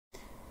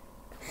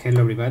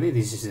Hello everybody,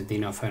 this is the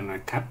Dean of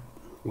AirNavCAD.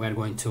 We are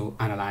going to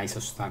analyze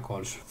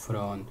obstacles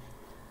from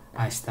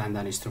a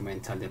standard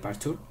instrumental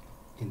departure,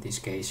 in this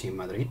case in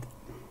Madrid.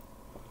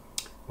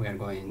 We are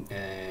going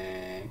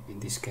in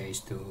this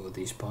case to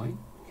this point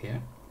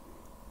here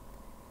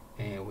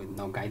with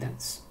no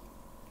guidance,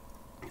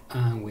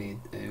 and we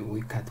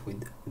cut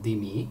with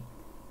DME,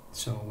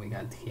 so we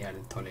got here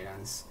the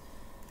tolerance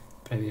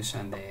previous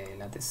and the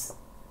latest.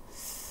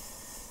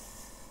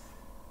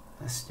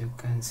 As you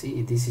can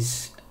see, this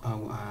is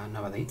our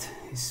navigate,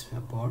 is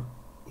a board.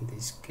 In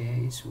this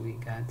case we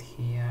got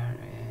here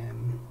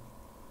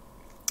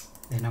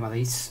the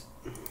navigate.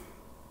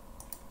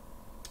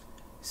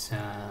 It's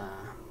a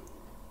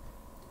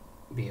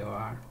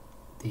BOR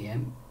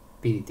DM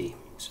PDT.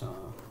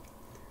 So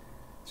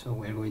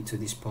we're going to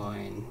this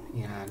point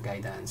in a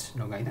guidance,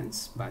 no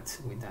guidance, but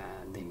with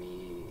a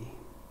DME,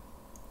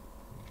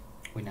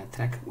 with a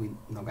track with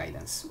no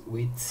guidance,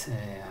 with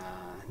a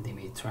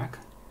DME track.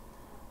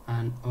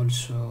 And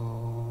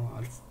also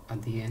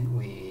at the end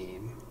we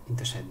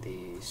intersect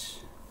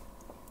this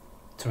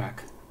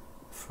track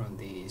from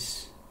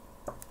this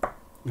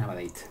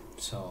navigate.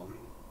 So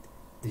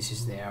this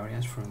is the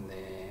areas from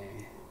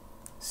the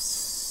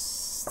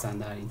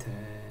standard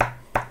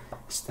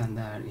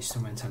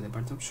instrumental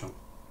departure. So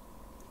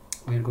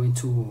we are going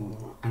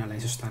to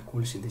analyze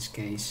obstacles, in this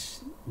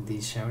case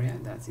this area,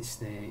 that is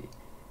the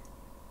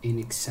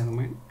unique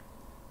segment.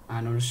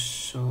 And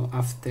also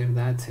after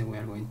that we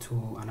are going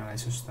to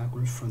analyze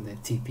obstacles from the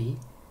TP.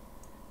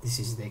 This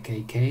is the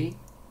KK,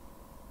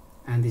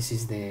 and this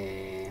is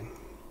the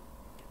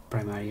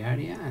primary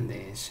area, and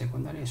the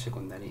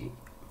secondary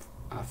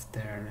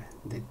after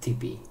the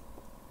TP.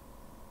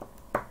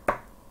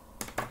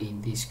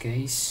 In this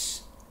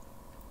case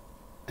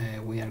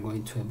we are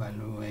going to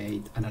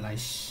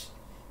analyze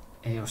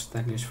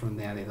obstacles from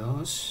the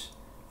AD2,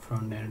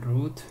 from the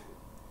route,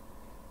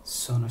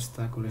 some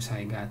obstacles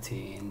I got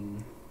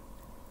in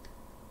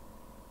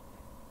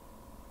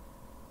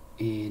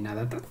a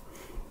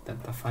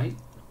data file,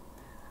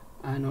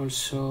 and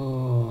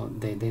also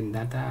the DEM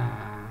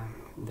data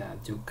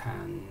that you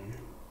can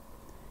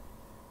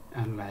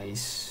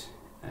analyze.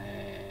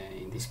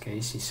 In this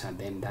case is a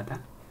DEM data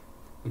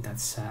with that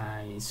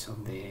size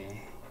of the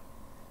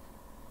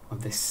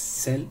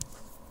cell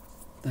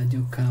that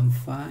you can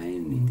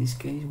find. In this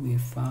case we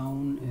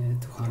found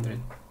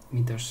 200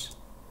 meters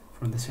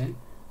from the cell,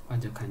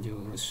 but you can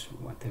use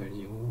whatever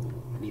you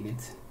need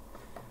it.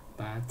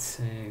 But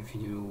if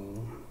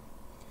you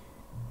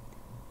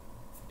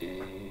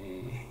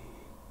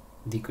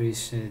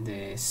decrease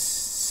the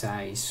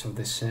size of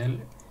the cell,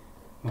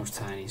 more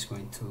time is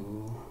going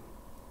to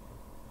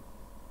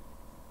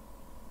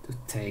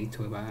take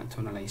to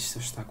analyze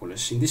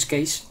obstacles. In this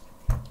case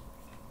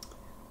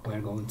we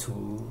are going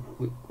to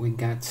we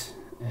got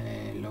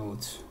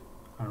load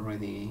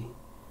already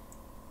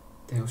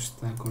the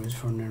obstacles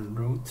from the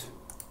route.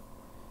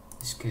 In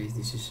this case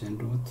this is en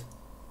route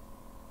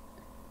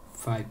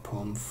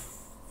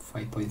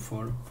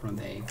 5.4 from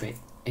the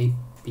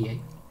APA.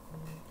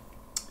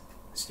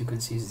 As you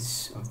can see,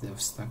 this of the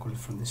obstacle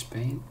from the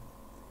Spain,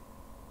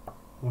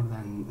 more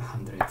than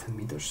 100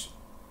 meters.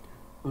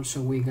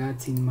 Also we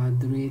got in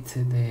Madrid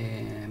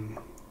the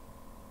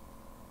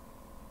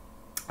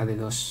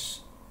AD2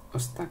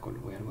 obstacle.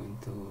 We are going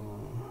to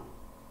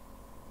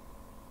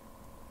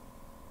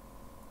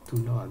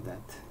load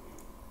that.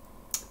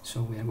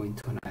 So we are going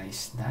to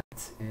analyze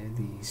that,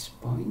 these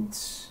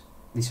points,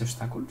 these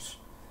obstacles.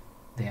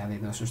 The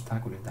AD2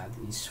 obstacle that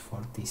is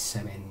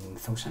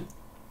 47,000,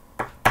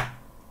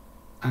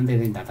 and the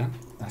DEM data,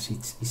 that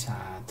is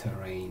a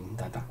terrain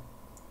data.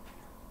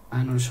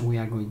 And also we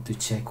are going to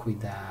check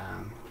with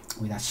a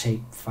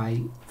shape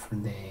file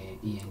from the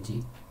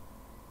IGN.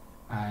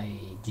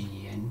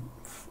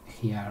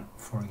 Here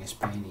for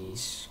Spain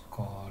is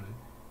called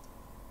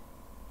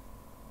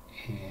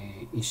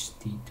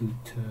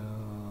Institut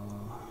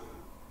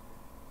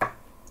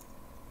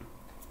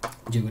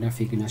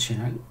Geographic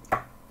National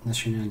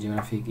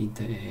Geographic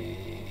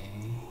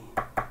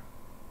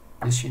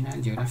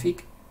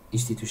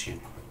Institution.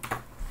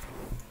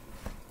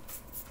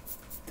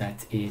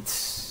 That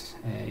is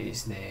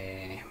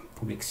the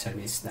public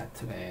service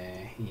that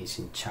is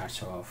in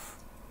charge of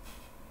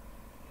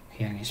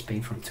here in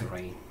Spain from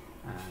terrain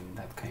and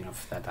that kind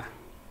of data.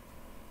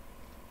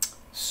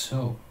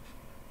 So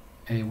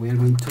we are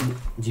going to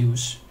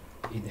use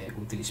in the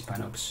Utilis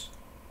Panops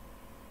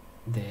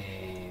the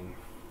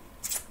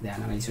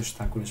analyze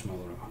obstacles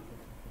module.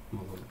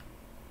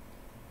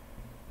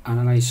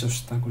 Analyze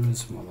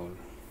obstacles module.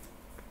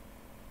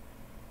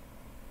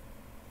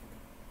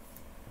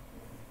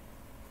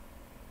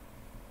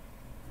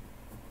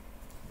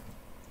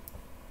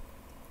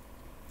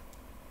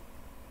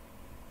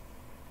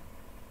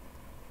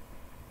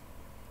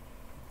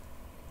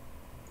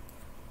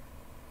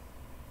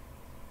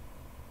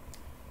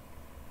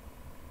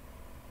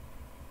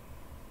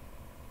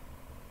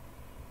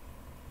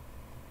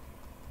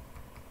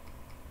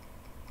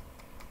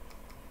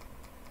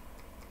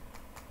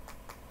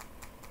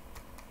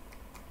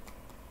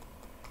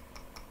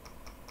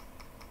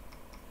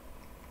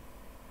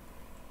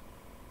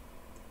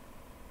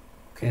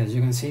 Okay, as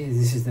you can see,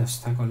 this is the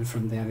obstacle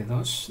from the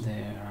AD2.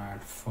 There are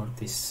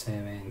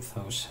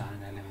 47,000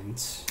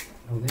 elements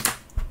loaded.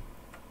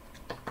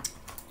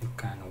 You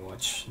can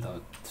watch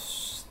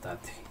that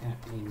here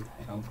in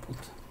the output.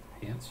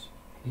 Yes,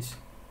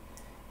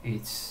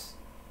 it's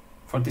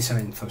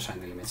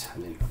 47,000 elements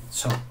have been loaded.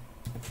 So,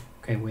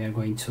 okay, we are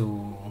going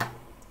to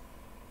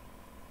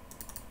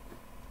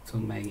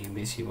make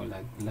invisible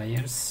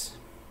layers,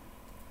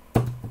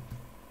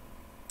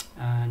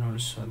 and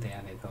also the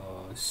AD2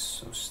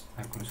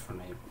 obstacles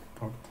from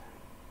airport.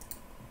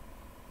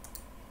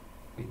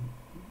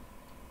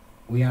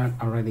 We are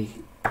already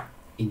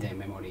in the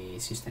memory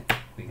system.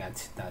 We got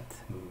that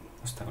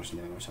obstacles in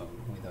the memory, so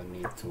we don't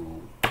need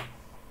to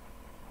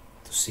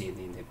see it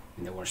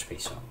in the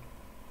workspace. So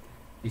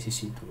this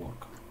is it to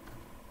work.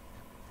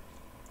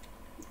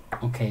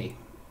 Okay,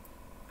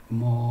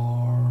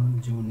 more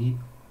you need.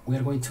 We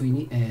are going to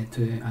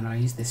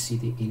analyze the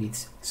SID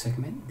init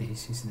segment.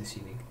 This is the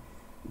SID,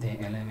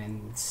 the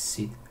element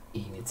SID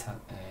init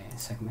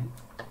segment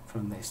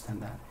from the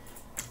standard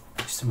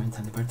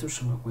instrumental departure.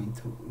 So we're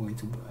going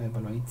to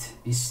evaluate.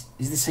 Is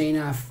the same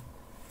as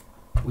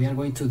we are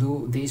going to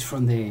do this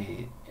from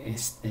the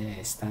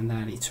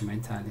standard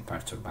instrumental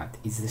departure, but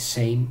it's the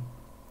same.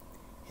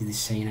 It's the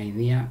same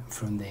idea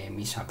from the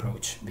MIS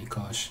approach,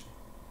 because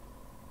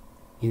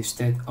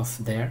instead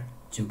of there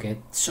you get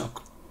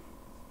shock,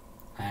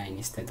 and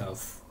instead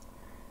of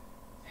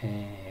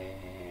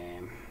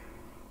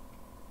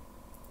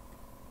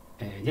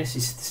yes,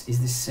 it's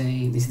the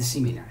same. It's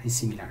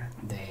similar.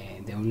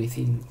 The only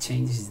thing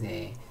changes is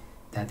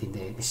that in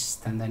the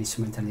standard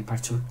instrumental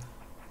departure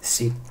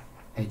SID,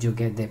 you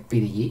get the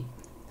PDG.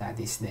 That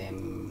is the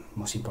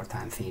most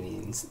important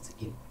thing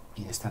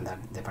in a standard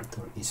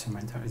departure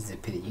instrumental, is the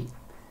PDG.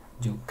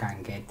 You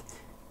can get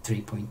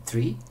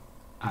 3.3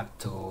 up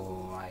to,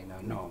 I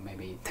don't know,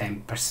 maybe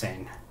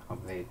 10%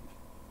 of the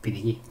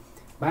PDG.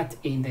 But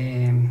in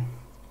the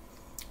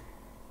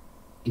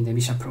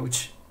MIS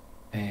approach,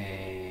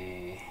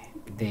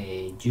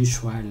 the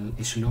usual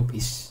slope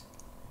is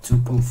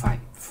 2.5.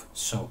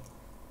 So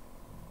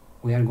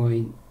we are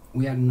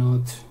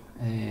not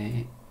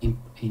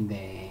in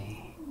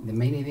the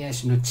main idea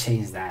is not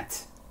change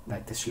that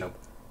slope.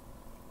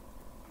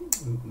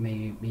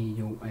 Maybe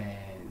you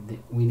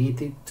we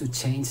needed to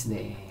change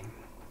the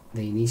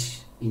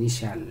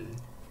initial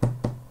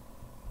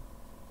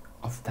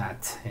of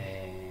that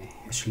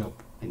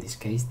slope, in this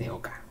case the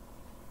OCA.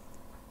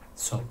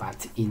 So,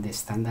 but in the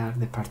standard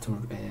departure,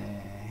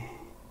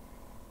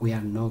 we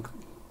are not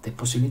the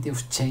possibility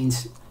of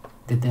change.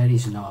 There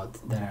is not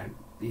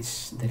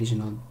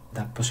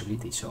that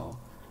possibility. So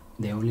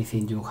the only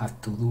thing you have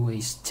to do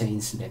is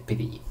change the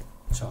PDG.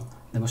 So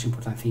the most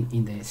important thing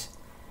in the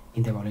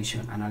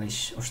evaluation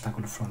analysis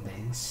obstacle from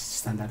the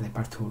standard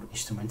departure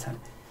instrumental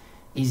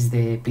is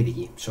the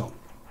PDG. So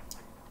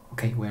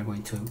okay, we are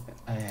going to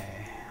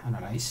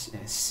analyze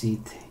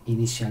SID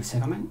initial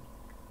segment.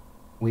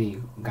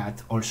 We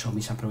got also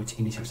MIS approach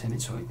initial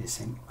segment, so it's the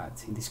same,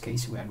 but in this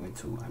case we are going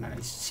to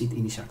analyze SID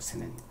initial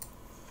segment.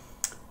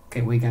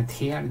 Okay, we got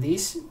here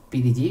this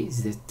PDG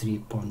is the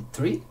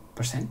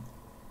 3.3%.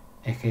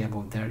 Okay,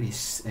 above there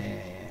is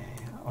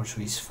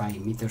also is 5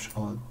 meters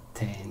or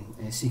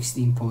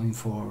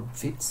 16.4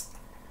 feet.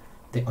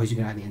 The OIS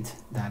gradient,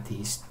 that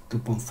is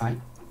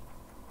 2.5.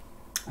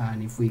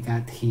 And if we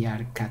got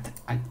here cat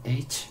at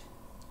H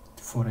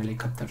for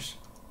helicopters,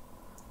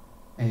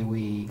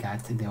 we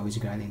got the OIS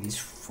gradient is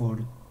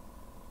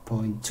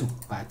 4.2,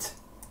 but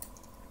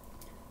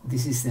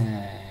this is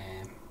the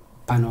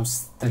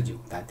panels tell you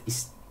that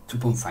is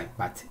 2.5,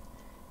 but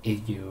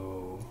if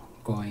you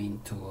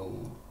going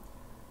to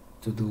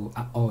do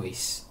a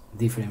OIS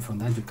different from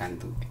that, you can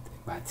do it,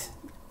 but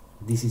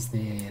this is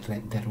the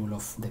rule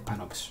of the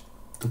panels,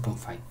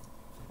 2.5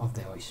 of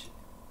the OIS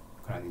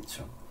gradient.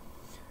 So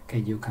okay,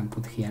 you can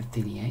put here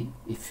TNA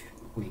if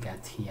we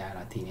got here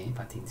a TNA,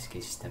 but in this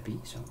case it's the P.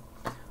 So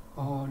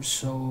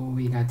also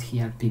we got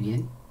here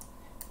PBN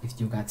if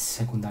you got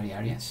secondary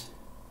areas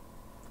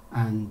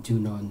and you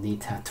don't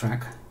need a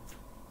track,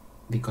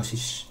 because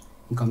it's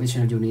in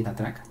conventional you need a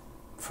track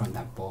from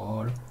the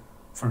board,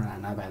 from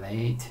an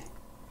update,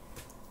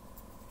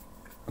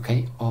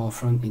 okay, or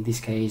from, in this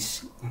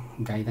case,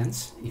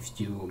 guidance if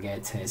you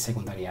get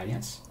secondary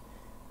areas,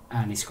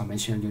 and it's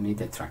conventional you need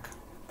the track,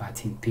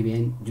 but in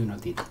PBN you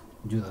don't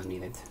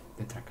need it,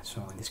 the track.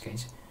 So in this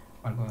case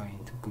we're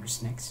going to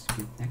push next,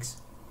 click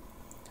next.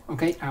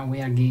 Okay, and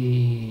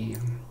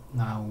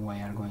now we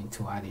are going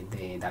to add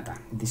the data.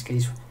 In this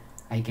case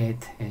I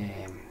get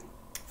a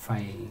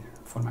file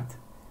format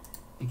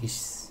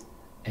XJZ.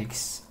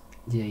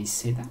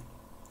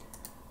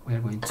 We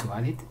are going to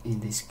add it. In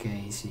this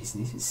case this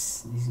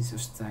is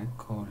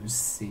obstacle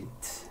SID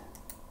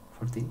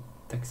 14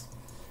 text.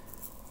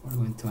 We're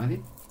going to add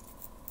it.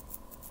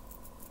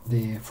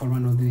 The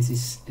format of this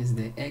is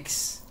the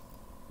X,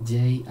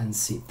 J and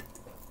SID.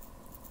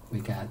 We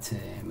got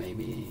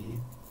maybe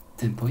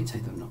 10 points, I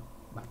don't know,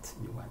 but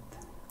you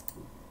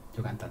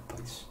got that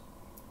points.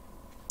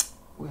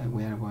 We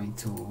are going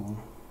to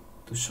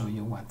show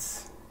you what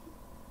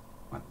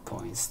what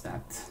points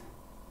that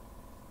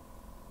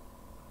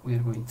we are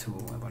going to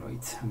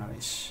evaluate,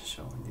 analyze.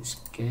 So in this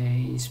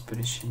case,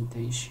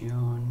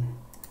 presentation,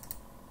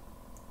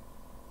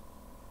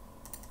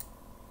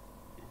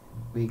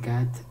 we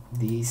got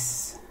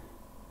this.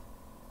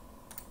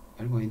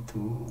 We're going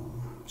to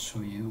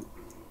show you.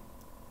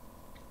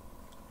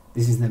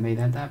 This is the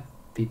metadata,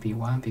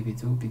 PP1,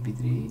 PP2,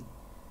 PP3.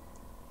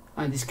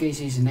 In this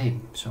case is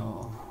name,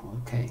 so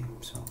okay,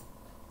 so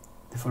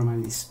the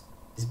format is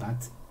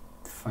bad.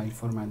 The file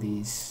format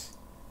is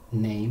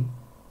name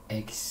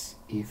x.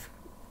 If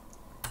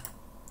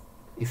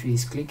it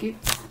is click it,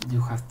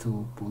 you have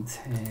to put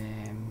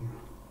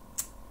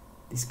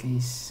this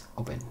case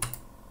open,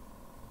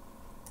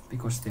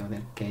 because the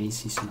other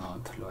case is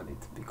not loaded,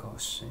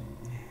 because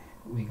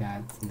we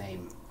got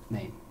name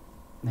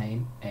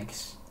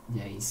x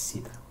j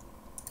z.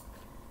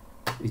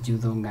 If you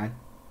don't get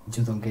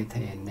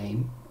a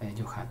name,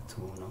 you have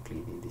to not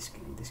click in this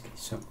case.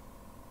 So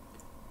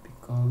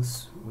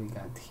because we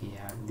got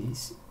here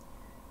this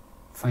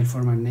file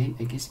format name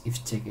x,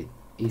 if check it,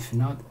 if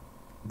not,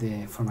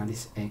 the format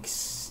is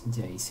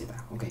xjz.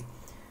 Okay,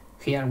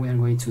 here we are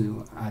going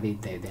to add the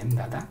LEMD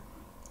data.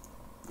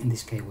 In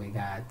this case we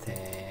got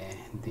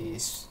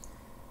this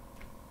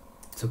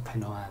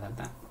Tupenoa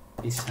data.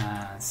 It's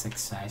a set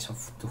size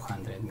of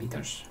 200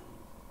 meters.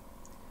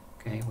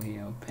 Okay, we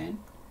open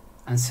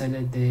and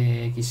select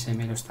the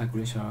XML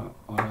obstacles or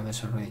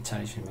others already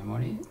charged in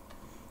memory.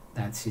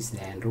 That is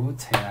the en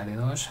route,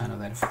 AD2, and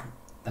other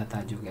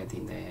data you get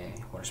in the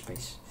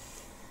workspace.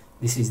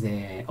 This is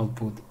the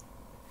output,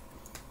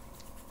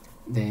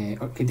 the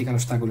critical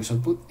obstacles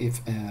output.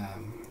 If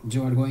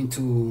you are going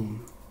to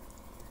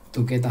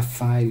get a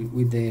file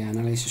with the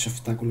analysis of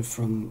obstacles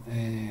from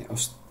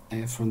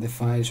the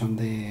files on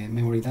the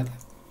memory data,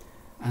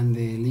 and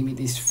the limit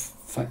is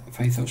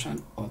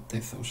 5,000 or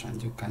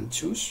 10,000. You can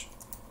choose.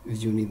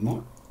 If you need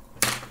more,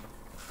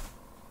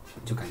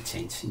 you can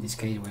change. In this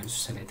case, we'll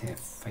select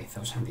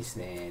 5,000 is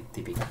the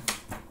typical.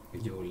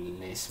 If you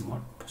less more,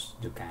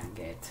 you can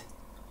get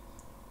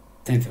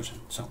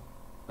 10,000. So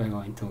we're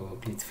going to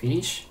click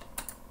finish.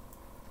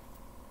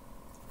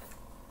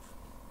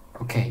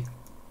 Okay,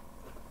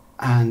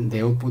 and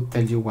the output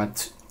tells you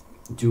what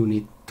you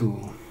need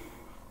to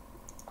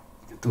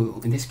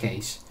do. In this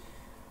case,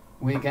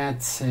 we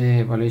got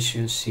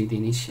evaluation SID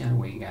initial.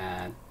 We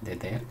got the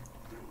there.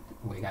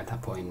 We got a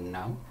point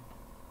now,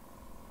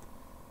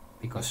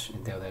 because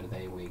the other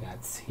day we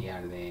got here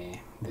the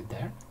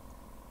there.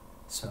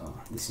 So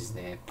this is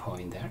the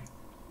point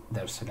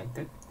there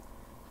selected.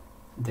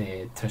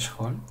 The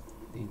threshold,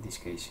 in this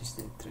case is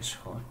the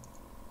threshold.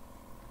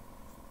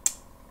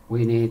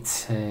 We need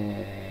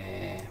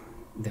the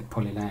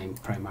polyline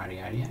primary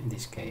area. In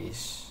this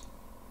case,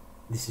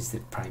 this is the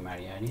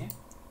primary area,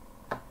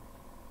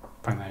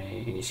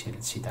 primary initial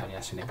SID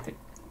area selected.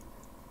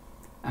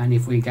 And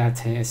if we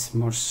got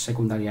more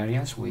secondary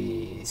areas,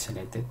 we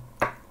select it.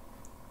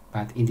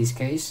 But in this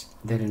case,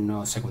 there are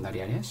no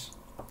secondary areas,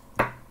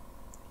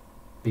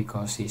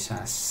 because it's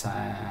a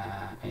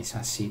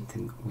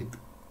SID with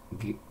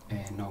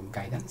no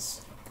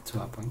guidance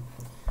to a point.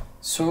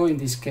 So in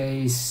this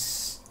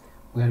case,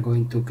 we are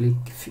going to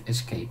click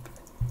escape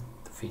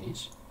to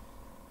finish.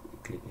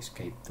 Click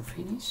escape to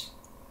finish,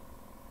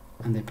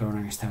 and the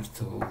program starts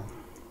to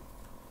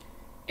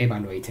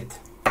evaluate it,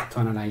 to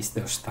analyze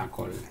the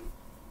obstacle.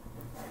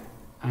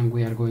 And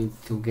we are going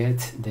to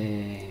get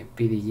the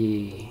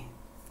PDG,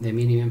 the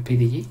minimum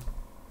PDG.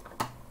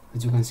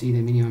 As you can see,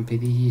 the minimum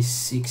PDG is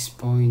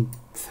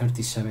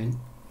 6.37,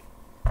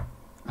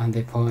 and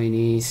the point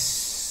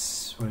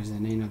is, what is the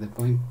name of the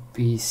point?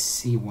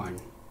 PC1.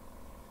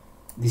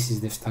 This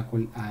is the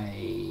obstacle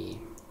I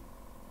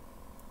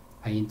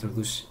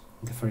introduced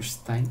the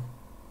first time.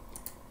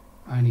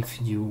 And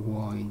if you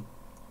want,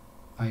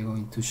 I'm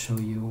going to show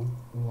you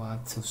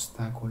what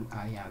obstacle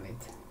I added.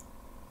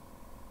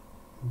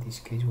 In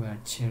this case, we are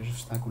shared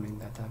obstacle in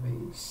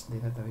database, the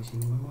database in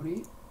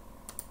memory.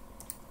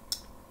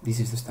 This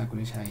is the obstacle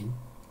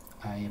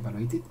I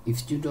evaluated.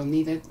 If you don't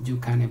need it, you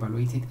can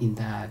evaluate it in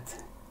that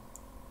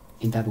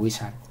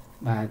wizard.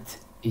 But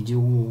if you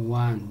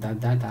want that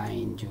data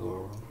in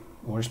your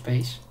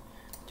workspace,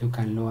 you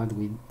can load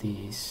with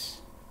this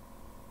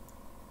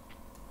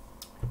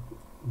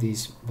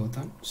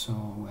button. So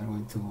we are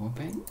going to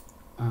open,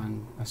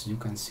 and as you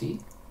can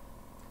see,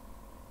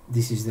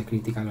 this is the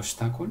critical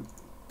obstacle.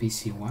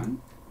 PC1.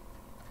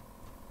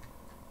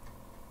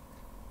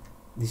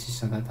 This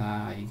is a data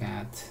I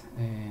got,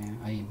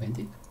 I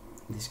invented.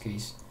 In this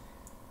case,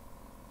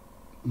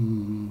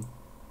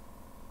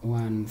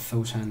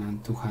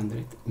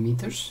 1,200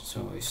 meters.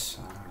 So it's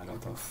a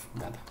lot of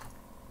data,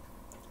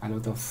 a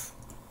lot of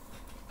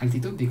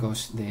altitude,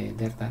 because the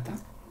there data,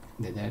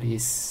 the there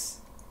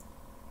is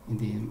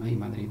in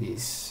Madrid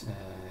is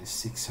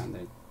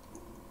 600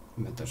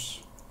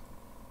 meters.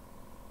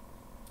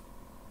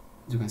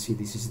 You can see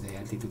this is the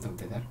altitude of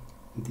the there.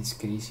 In this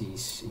case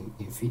is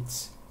in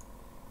feet.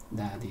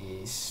 That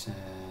is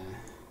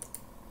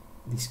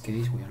this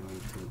case we are going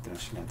to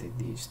translate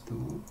this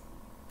to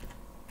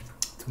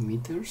 2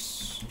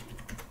 meters,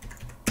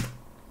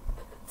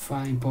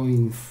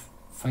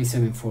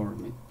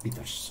 5.574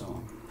 meters.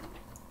 So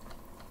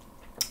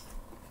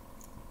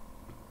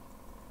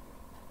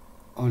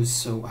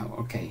also,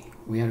 okay,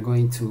 we are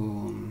going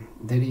to,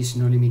 there is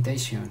no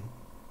limitation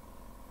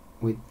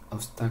with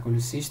obstacle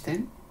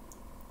system.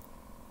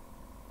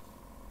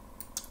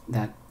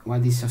 That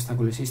what is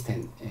obstacle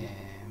system?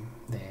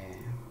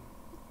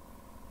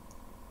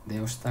 The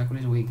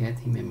obstacles we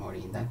get in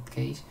memory. In that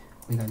case,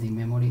 we got in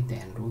memory the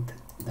en route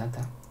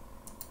data.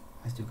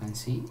 As you can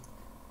see,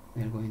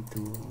 we are going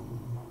to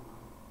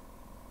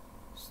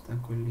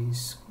obstacle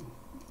is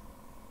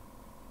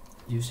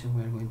user.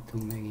 We are going to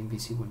make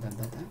invisible that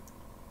data.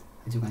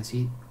 As you can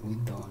see, we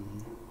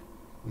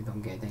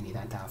don't get any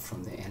data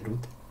from the en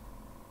route.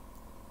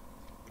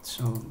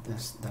 So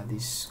that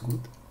is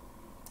good.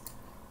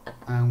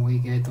 And we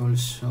get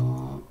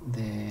also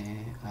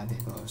the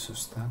added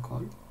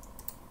obstacle,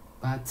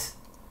 but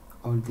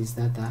all this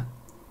data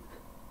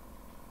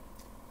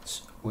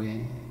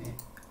we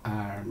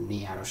are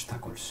near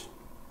obstacles.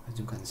 As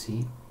you can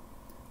see,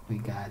 we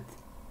got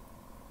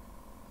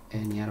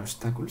near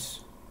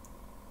obstacles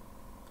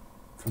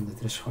from the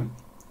threshold,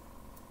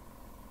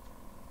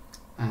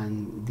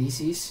 and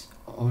this is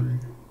all.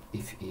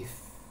 If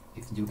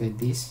you get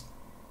this,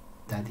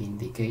 that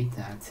indicate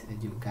that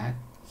you got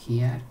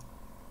here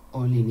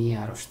only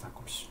near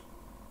obstacles.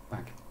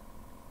 But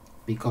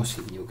because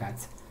if you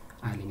got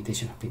a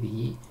limitation of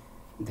PDE,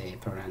 the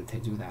program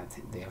tells you that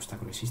the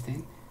obstacle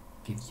system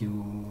gives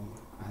you,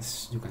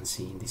 as you can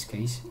see in this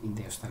case, in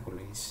the obstacle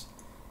is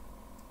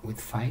with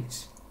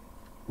files,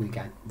 we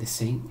got the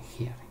same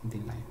here in the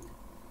line.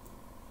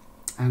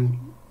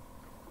 And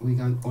we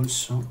got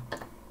also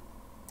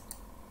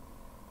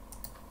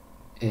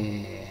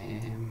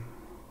a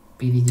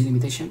PDG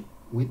limitation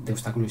with the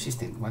obstacle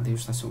system. What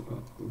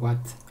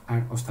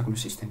are obstacle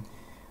system?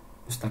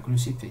 Obstacle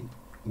system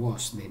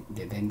was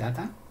the DEN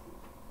data,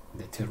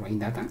 the terrain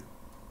data,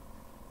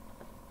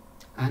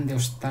 and the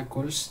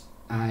obstacles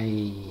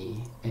I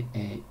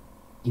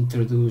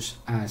introduced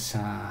as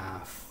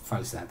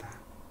false data.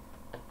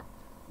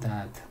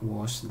 That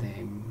was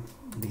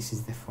this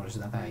is the false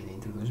data I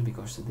introduced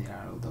because there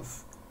are a lot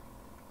of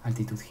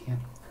altitude here,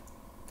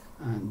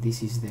 and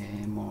this is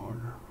the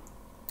more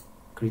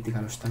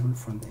critical obstacle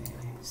from the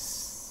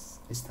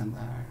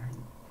standard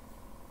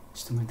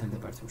instrumental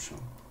departure. So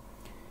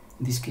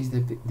in this case,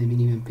 the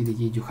minimum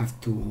PDG you have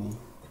to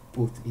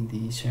put in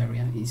this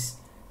area is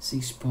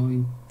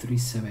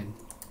 6.37.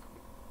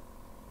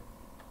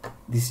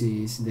 This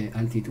is the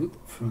altitude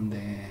from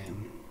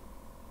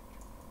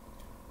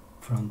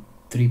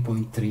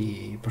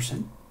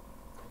 3.3%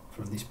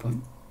 from this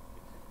point.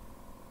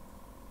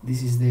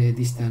 This is the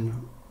distance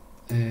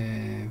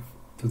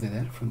to the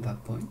there from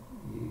that point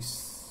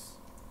is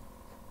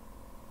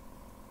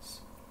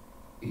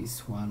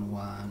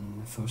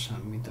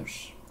 1,000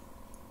 meters.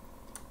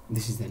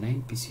 This is the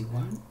name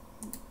PC1.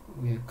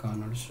 We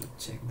can also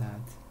check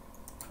that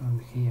from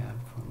here.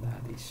 From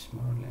that is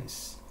more or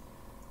less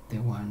the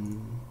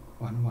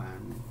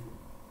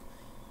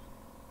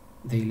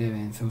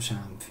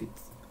 11,000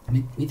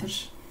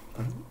 meters.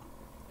 Pardon.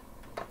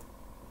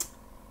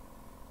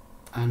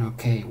 And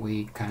okay,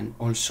 we can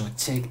also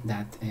check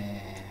that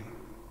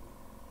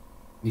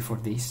before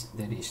this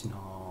there is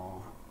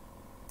no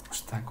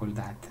obstacle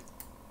that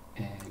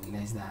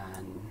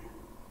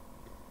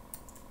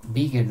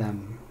bigger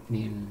than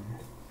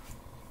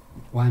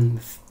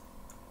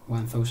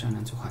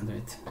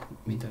 1,200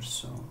 meters.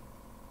 So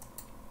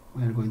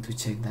we are going to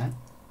check that.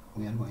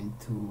 We are going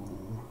to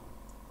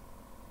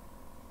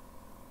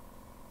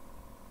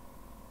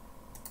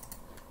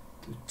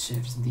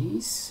check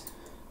this,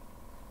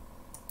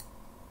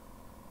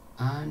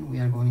 and we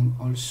are going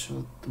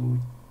also to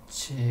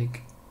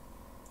check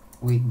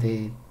with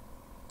the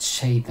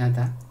shape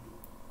data.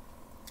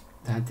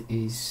 That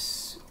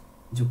is,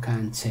 you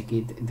can check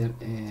it, the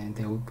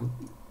output,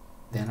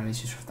 the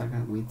analysis of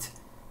target with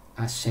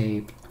a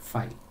shape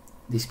file.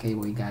 This case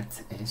we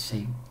got a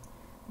shape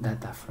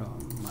data from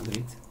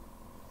Madrid.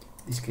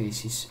 This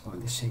case is all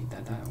the shape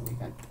data we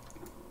got,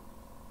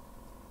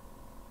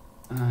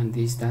 and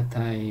this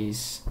data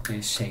is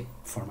a shape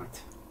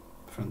format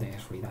from the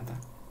S3 data.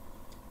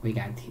 We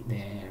got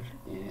there.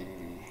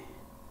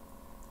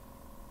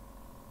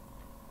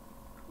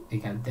 We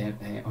got there.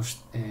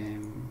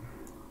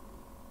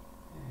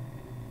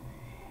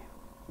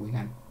 We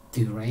got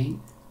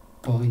terrain,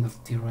 point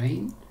of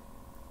terrain,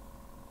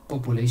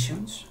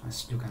 populations.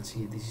 As you can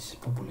see, this is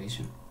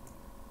population,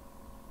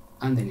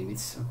 and the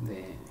limits of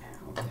the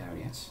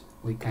areas.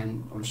 We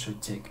can also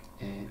check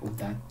with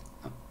that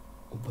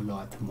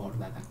upload more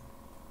data.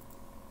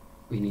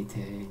 We need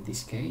in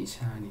this case,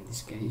 and in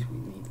this case we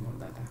need more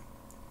data.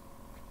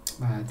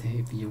 But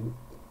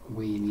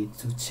we need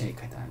to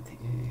check that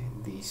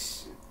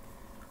this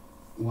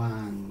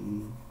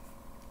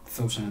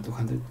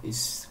 1,200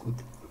 is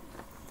good.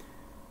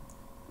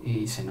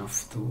 Is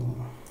enough to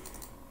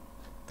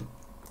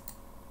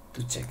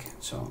check.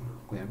 So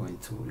we are going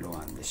to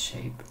load the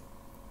shape.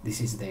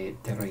 This is the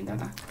terrain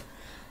data.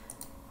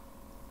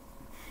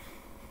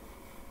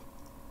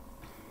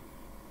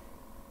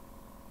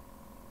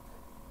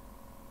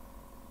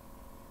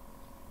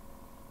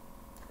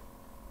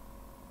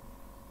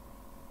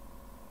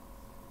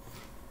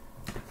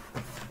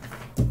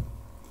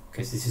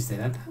 because this is the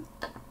data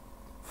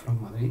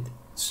from Madrid.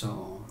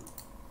 So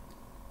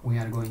we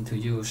are going to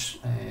use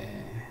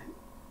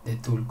the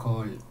tool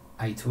called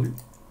iTool,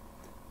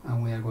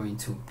 and we are going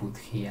to put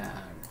here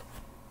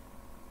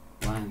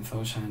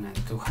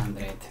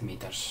 1200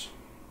 meters.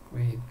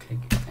 We click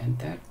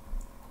enter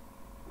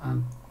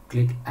and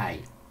click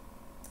I.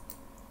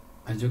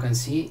 As you can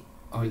see,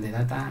 all the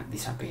data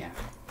disappear,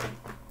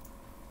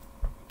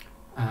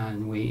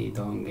 and we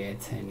don't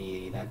get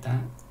any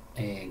data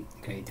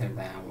greater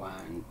than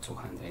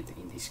 1200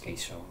 in this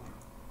case. So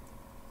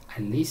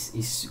at least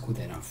is good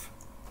enough.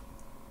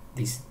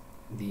 This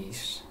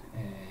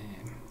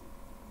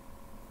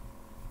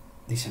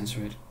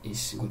answer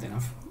is good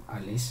enough,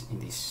 at least in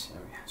this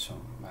area. So,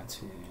 but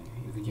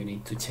if you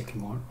need to check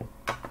more,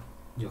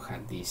 you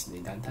have the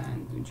data,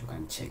 and you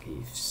can check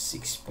if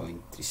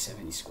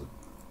 6.37 is good.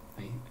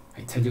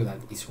 I tell you that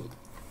it's good.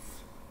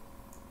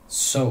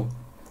 So,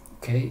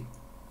 okay,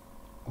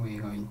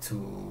 we're going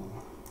to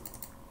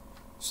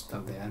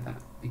stop the data,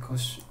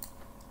 because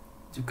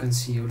you can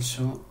see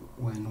also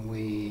when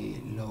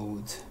we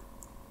load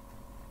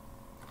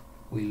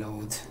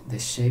the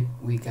shape,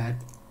 we got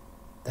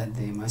that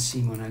the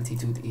maximum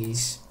altitude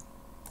is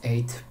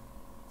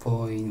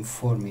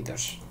 8.4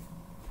 meters.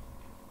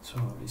 So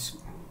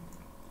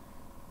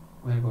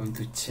we are going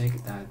to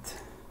check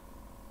that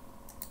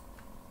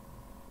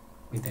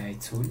with the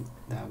iTool,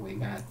 that we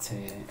got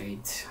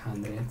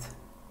 800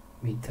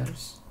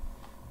 meters.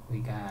 We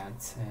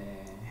got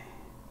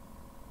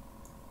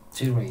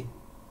terrain.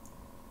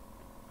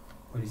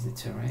 What is the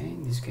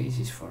terrain? This case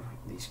is for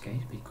this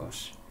case,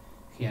 because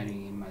here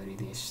in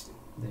Madrid is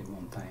the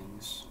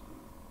mountains.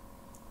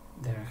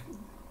 There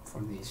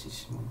for this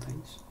is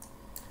mountains.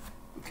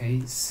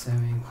 Okay,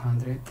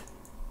 700.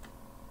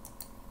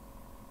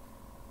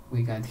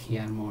 We got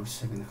here more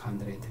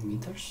 700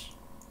 meters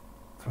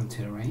from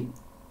terrain,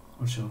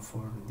 also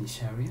for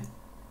this area.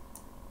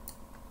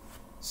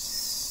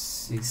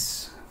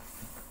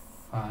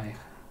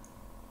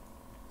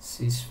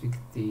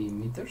 650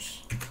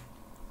 meters,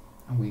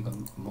 and we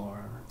got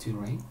more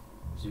terrain,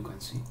 as you can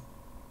see.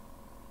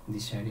 In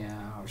this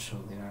area also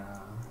there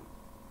are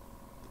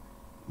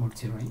more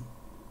terrain.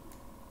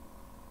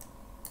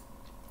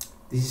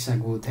 This is a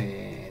good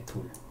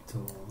tool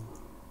to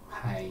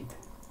hide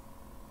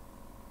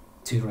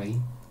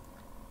terrain,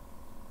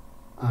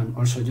 and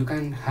also you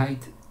can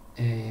hide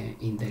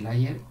in the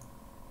layer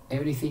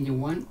everything you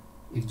want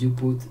if you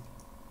put,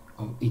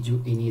 or if you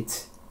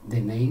init the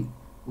name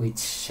with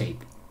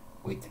shape,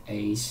 with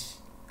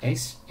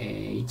SHAPE.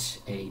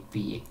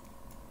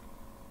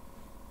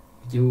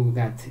 You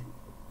got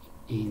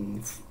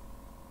in,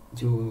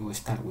 you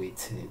start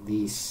with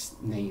this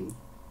name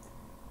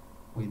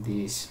with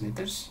these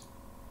letters.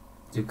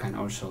 You can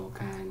also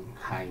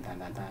hide a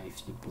data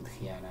if you put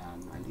here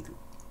an altitude.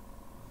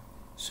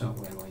 So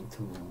we're going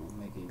to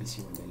make it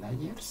visible the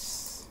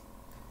layers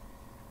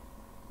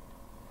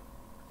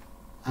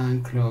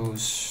and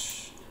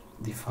close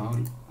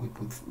default. We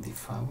put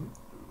default.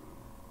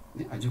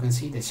 As you can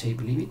see, the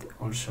shape limit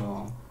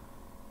also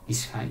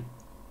is high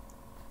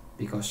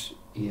because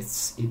it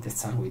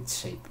starts with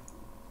shape.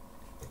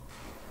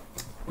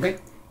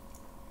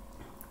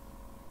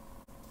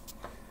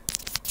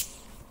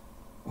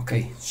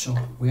 Okay, so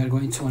we are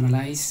going to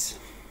analyze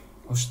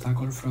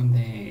obstacle from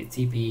the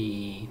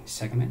TP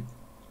segment.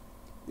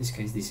 In this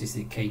case, this is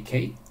the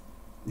KK,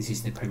 this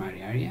is the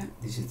primary area,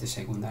 this is the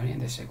secondary,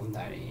 and the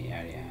secondary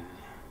area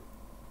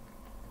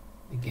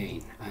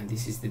again, and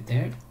this is the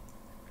third.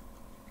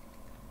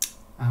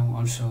 And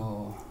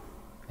also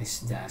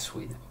it's just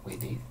with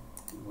it,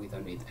 we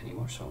don't need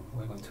anymore. So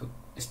we're going to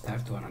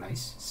start to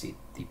analyze SID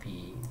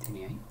TP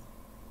TNI.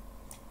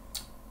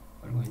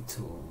 We're going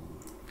to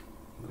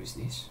increase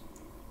this.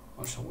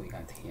 Also we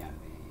got here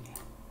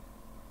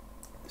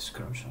the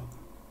scroll, so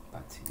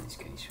but in this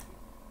case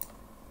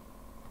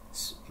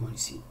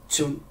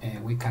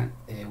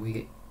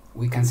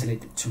we can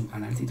select tune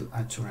and altitude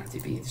at tune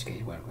RTP. In this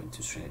case we are going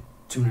to select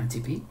tune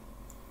RTP.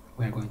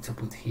 We are going to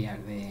put here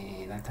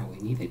the data we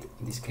needed.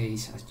 In this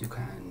case, as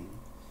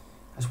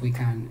we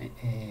can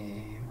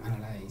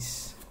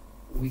analyze,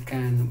 we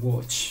can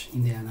watch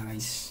in the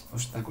analyze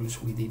obstacles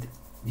we did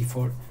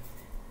before.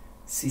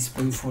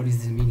 6.4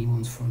 is the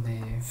minimum for the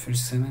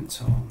first segment,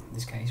 so in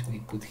this case we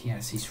put here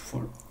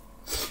 6.4.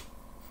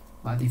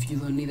 But if you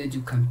don't need it,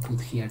 you can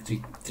put here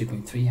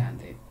 3.3, and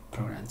the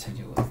program tells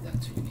you what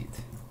that you need.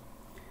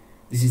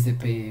 This is the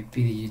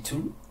PDG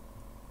tool.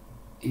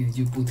 If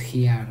you put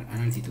here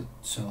an altitude,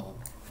 so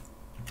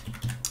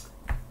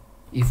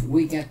if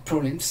we get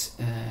problems,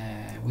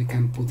 we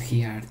can put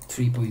here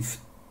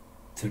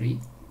 3.3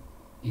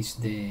 is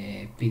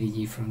the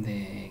PDG from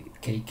the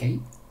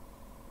KK.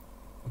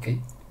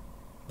 Okay,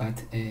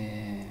 but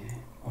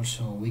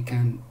also we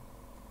can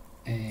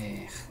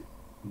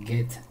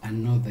get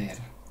another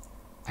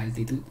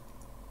altitude.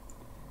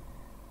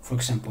 For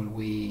example,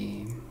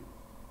 we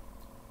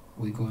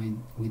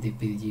going with the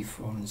PDG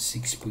from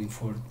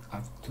 6.4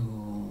 up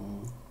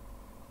to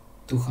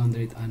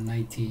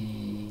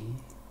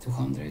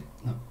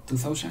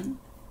 2000,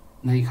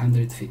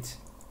 900 feet.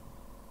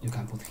 You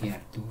can put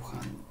here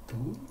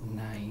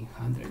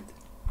 2900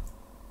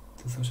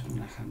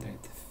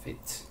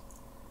 feet,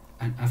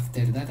 and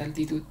after that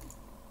altitude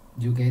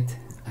you get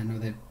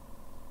another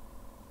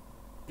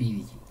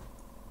PDG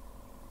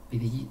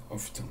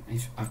often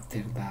if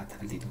after that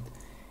altitude.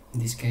 In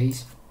this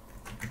case,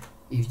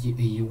 if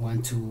you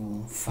want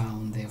to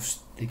find the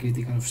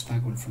critical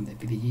obstacle from the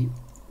PDG,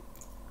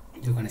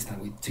 you can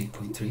start with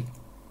 3.3.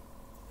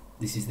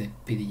 This is the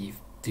PDG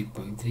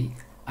 3.3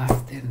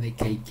 after the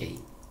KK.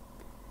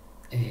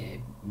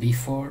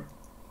 Before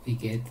we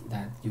get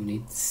that you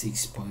need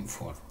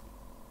 6.4.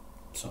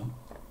 So in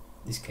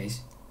this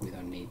case we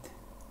don't need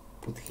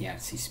put here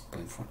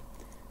 6.4.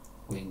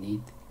 We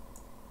need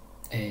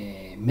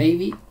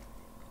maybe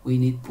we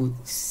need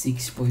put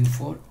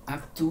 6.4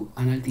 up to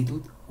an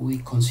altitude we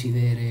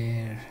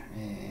consider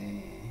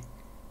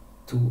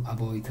to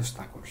avoid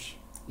obstacles.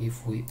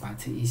 If we,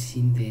 but it's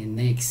in the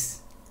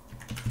next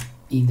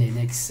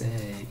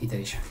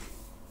iteration.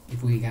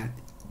 If we got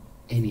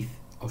any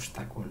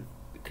obstacle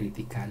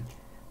critical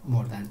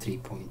more than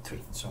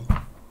 3.3. So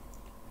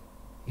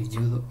if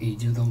you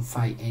don't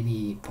find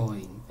any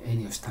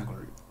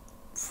obstacle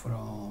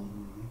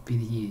from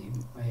PDG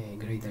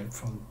greater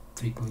from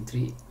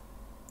 3.3,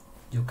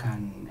 you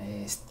can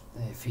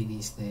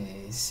finish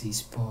the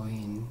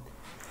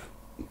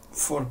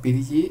 6.4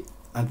 PDG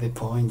at the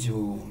point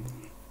you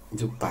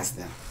pass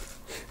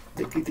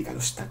the critical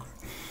obstacle.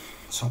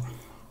 So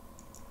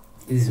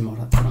this is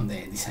more from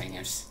the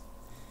designers,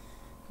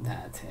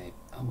 that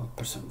our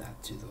person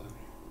that you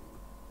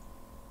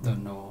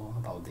don't know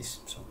about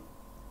this. So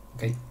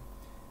okay,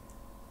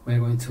 we're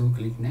going to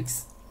click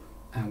next,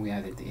 and we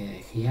added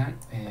here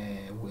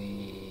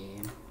we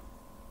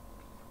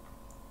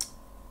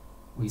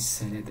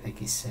select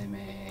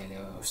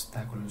XML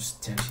obstacles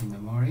charging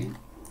memory,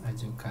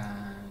 as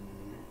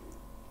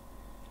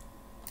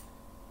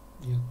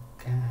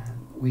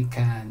we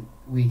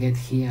get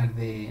here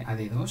the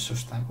AD2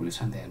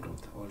 obstacles and the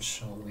route.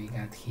 Also we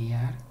got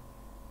here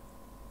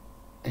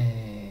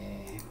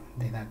the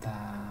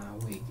data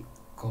we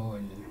call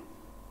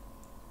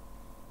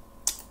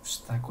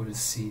obstacle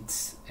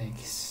SIDs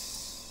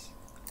X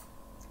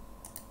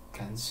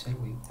cancel.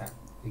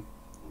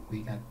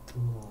 We got to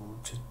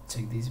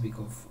check this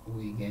because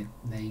we get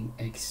name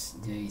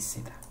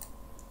XJZ.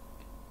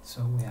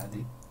 So we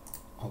added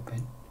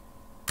open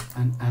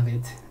and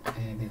added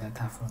the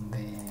data from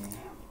the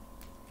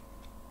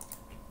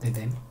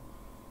DEM.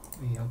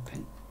 We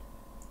open.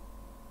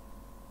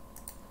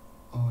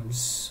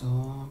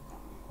 Also,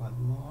 what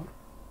more?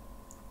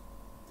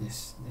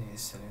 Yes,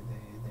 select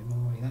the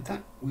memory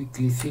data. We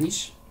click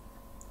finish.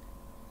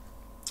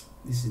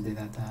 This is the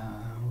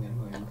data we are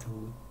going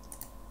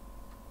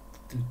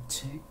to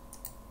check.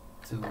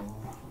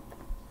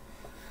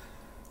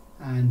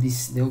 And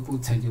the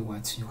output tells you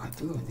what you have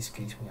to do. In this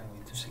case, we are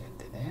going to select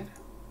the there.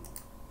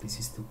 This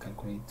is to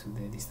calculate to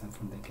the distance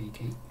from the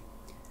KK.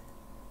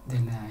 The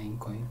line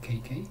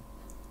KK.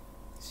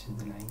 This is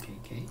the line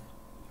KK.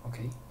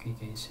 Okay,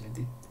 KK is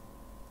selected.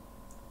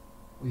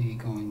 We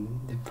go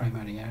in the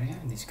primary area.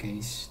 In this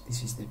case,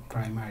 this is the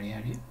primary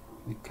area.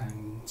 We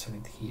can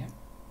select here,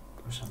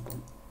 for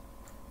example,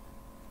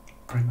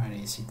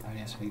 primary SID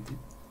area selected.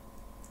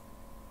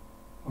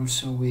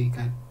 Also, we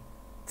can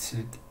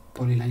select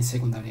polyline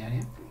secondary area.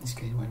 In this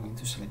case, we're going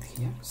to select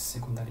here,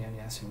 secondary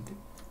area selected.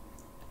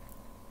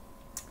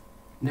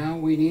 Now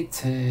we need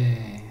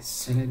to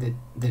select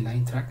the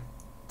line track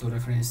to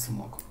reference to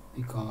MOC,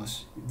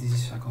 because this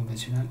is a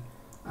conventional,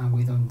 and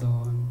we don't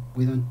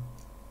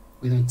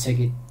check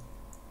it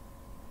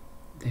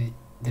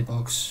the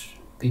box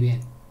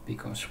PBN,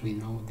 because we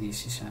know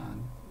this is a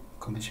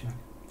conventional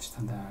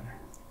standard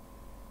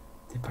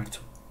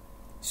departure,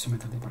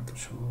 instrumental departure.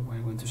 So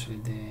we're going to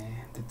select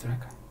the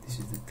track. This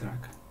is the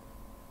track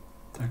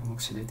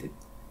MOC selected.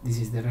 This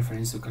is the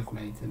reference to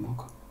calculate the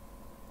MOC.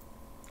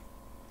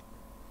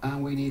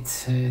 And we need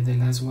the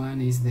last one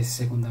is the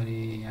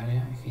secondary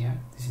area here.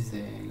 This is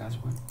the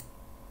last one,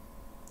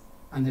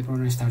 and the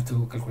program starts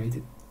to calculate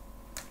it.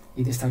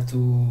 It starts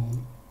to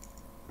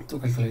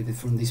calculate it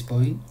from this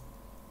point.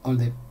 All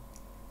the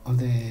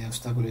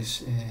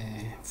obstacles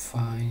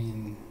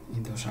find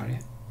in those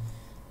areas.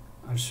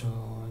 Also,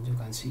 you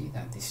can see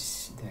that this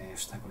is the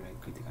obstacle,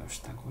 critical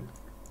obstacle.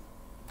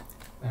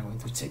 We are going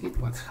to check it.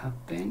 What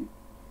happened?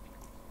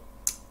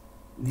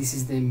 This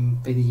is the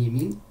PDG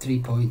mean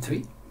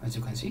 3.3. As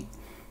you can see,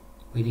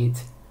 we need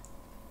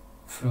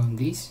from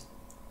this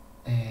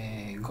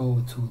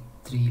go to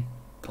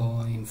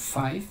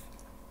 3.5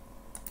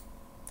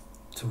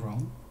 to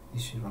round.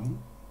 This is round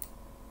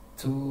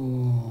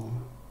to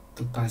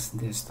pass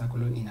the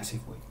obstacle in a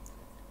safe way.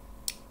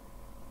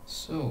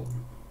 So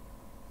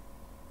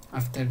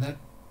after that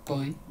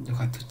point, you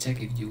have to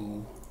check if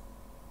you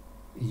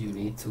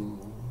need to.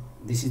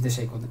 This is the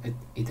second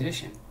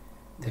iteration.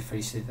 The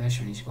first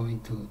iteration is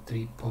going to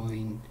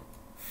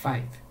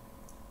 3.5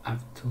 up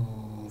to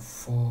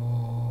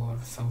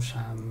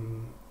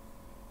 4,000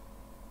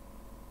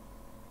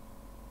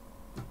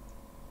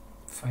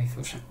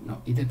 5,000.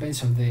 No, it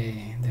depends on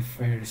the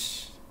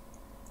first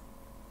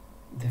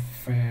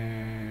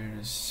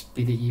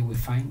PDE we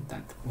find,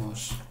 that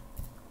was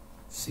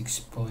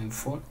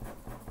 6.4.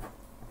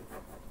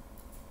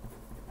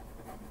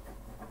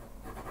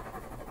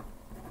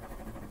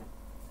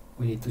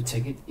 We need to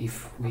check it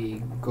if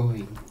we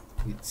going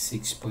with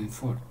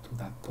 6.4 to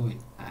that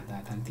point at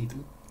that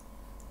altitude,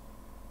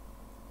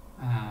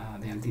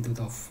 the altitude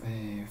of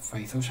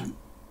 5,000.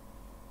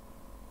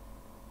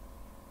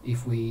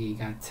 If we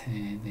got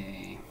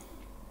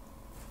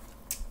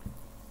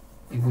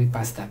if we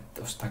pass that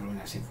obstacle in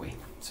a safe way.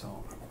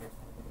 So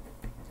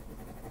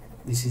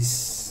this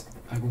is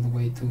a good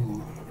way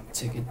to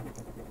check it,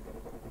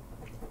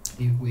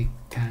 if we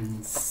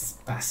can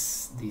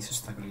pass this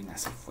obstacle in a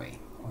safe way.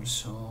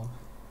 Also,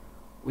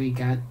 we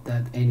got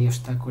that any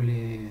obstacle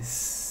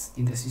is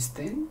in the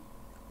system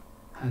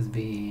has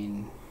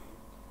been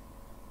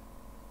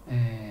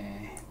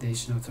there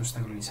is no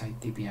obstacle inside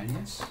TP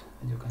areas.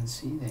 As you can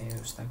see, the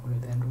obstacle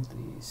en route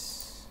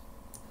is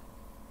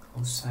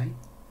outside,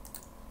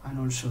 and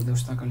also the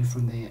obstacle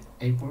from the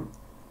airport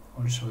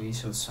also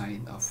is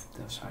outside of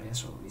those areas,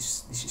 so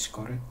this is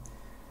correct.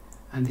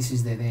 And this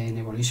is the DN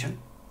evolution.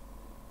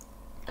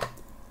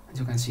 As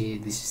you can see,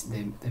 this is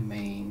the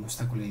main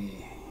obstacle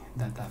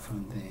data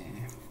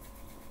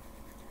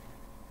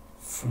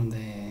from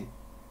the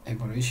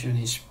evolution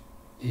is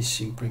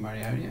in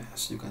primary area.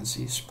 As you can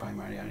see, it's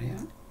primary area.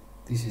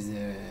 This is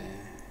the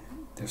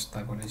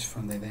obstacle is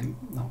from the DEM.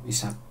 No,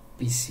 it's a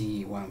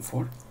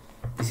PC14.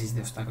 This is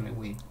the obstacle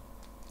we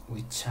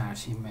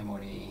charge in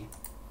memory.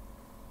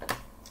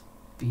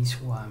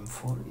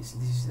 PC14 this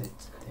is the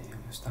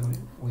obstacle.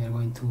 We are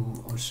going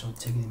to also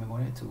check in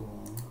memory to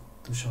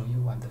show you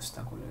what the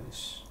obstacle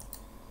is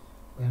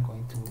we are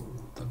going to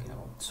talking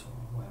about. So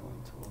we are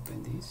going to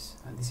open this,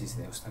 and this is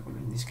the obstacle.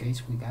 In this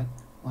case, we got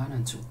 1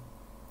 and 2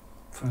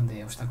 from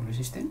the obstacle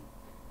system,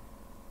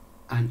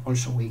 and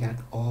also we got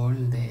all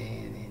the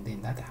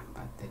data,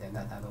 but the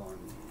data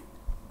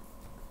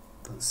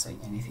don't say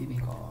anything,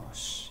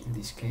 because in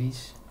this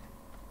case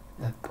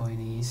that point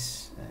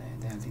is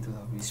the altitude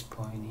of this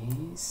point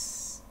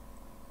is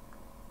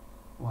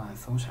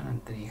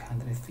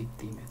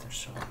 1,350 meters,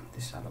 so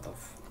this is a lot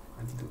of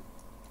altitude.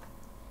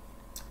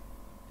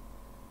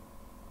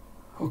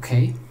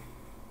 Okay,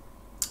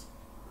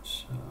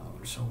 so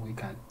also we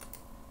got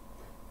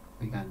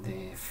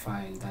the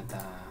file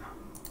data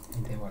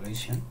in the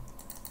evaluation.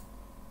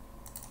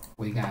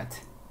 We got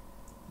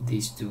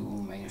these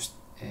two main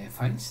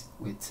files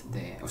with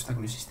the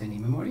obstacle system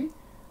in memory,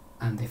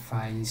 and the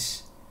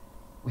files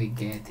we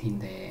get in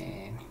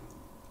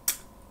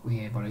we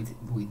evaluated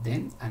with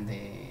them, and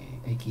the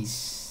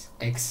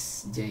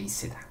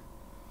XJZ.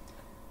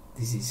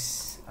 This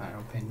is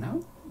open now.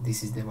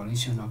 This is the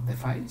evolution of the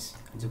files.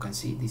 As you can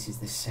see, this is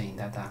the same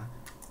data.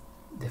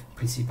 The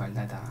principal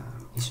data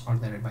is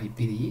ordered by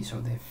PDE,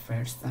 so the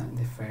first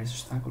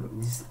obstacle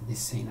is the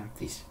same as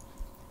this.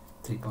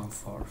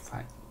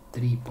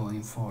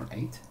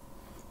 3.48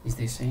 is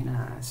the same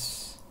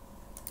as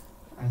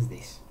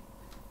this.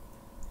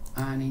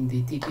 And in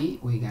the TP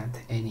we got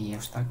any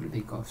obstacle,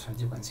 because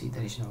as you can see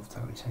there is no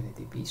obstacle inside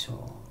the TP.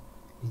 So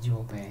if you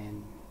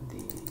open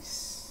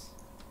this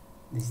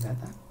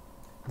data,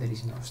 there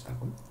is no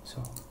obstacle,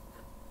 so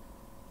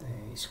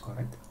it's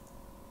correct.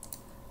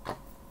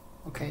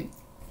 Okay,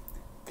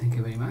 thank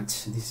you very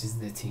much. This is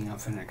the thing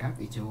of AirNavCAD.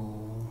 If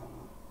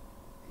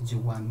you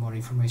want more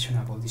information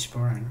about this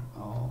program,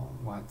 or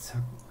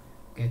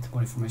get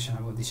more information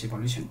about this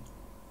evolution,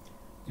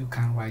 you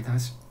can write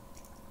us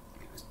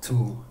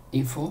to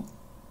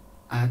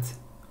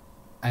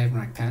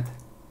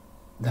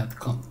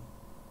info@airnavcad.com.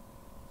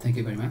 Thank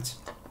you very much.